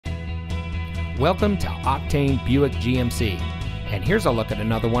Welcome to Octane Buick GMC, and here's a look at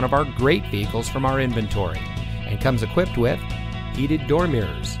another one of our great vehicles from our inventory, and comes equipped with heated door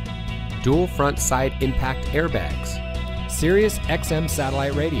mirrors, dual front side impact airbags, Sirius XM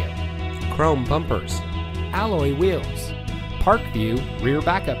satellite radio, chrome bumpers, alloy wheels, park view rear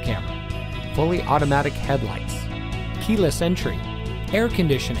backup camera, fully automatic headlights, keyless entry, air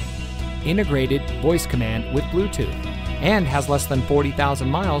conditioning, integrated voice command with Bluetooth, and has less than 40,000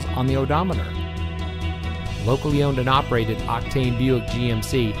 miles on the odometer. Locally owned and operated Octane Buick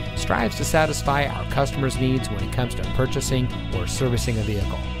GMC strives to satisfy our customers' needs when it comes to purchasing or servicing a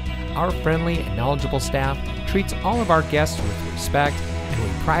vehicle. Our friendly and knowledgeable staff treats all of our guests with respect, and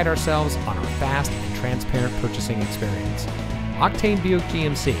we pride ourselves on our fast and transparent purchasing experience. Octane Buick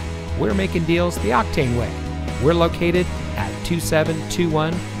GMC, we're making deals the Octane way. We're located at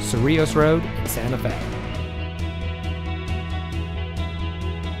 2721 Cerrillos Road in Santa Fe.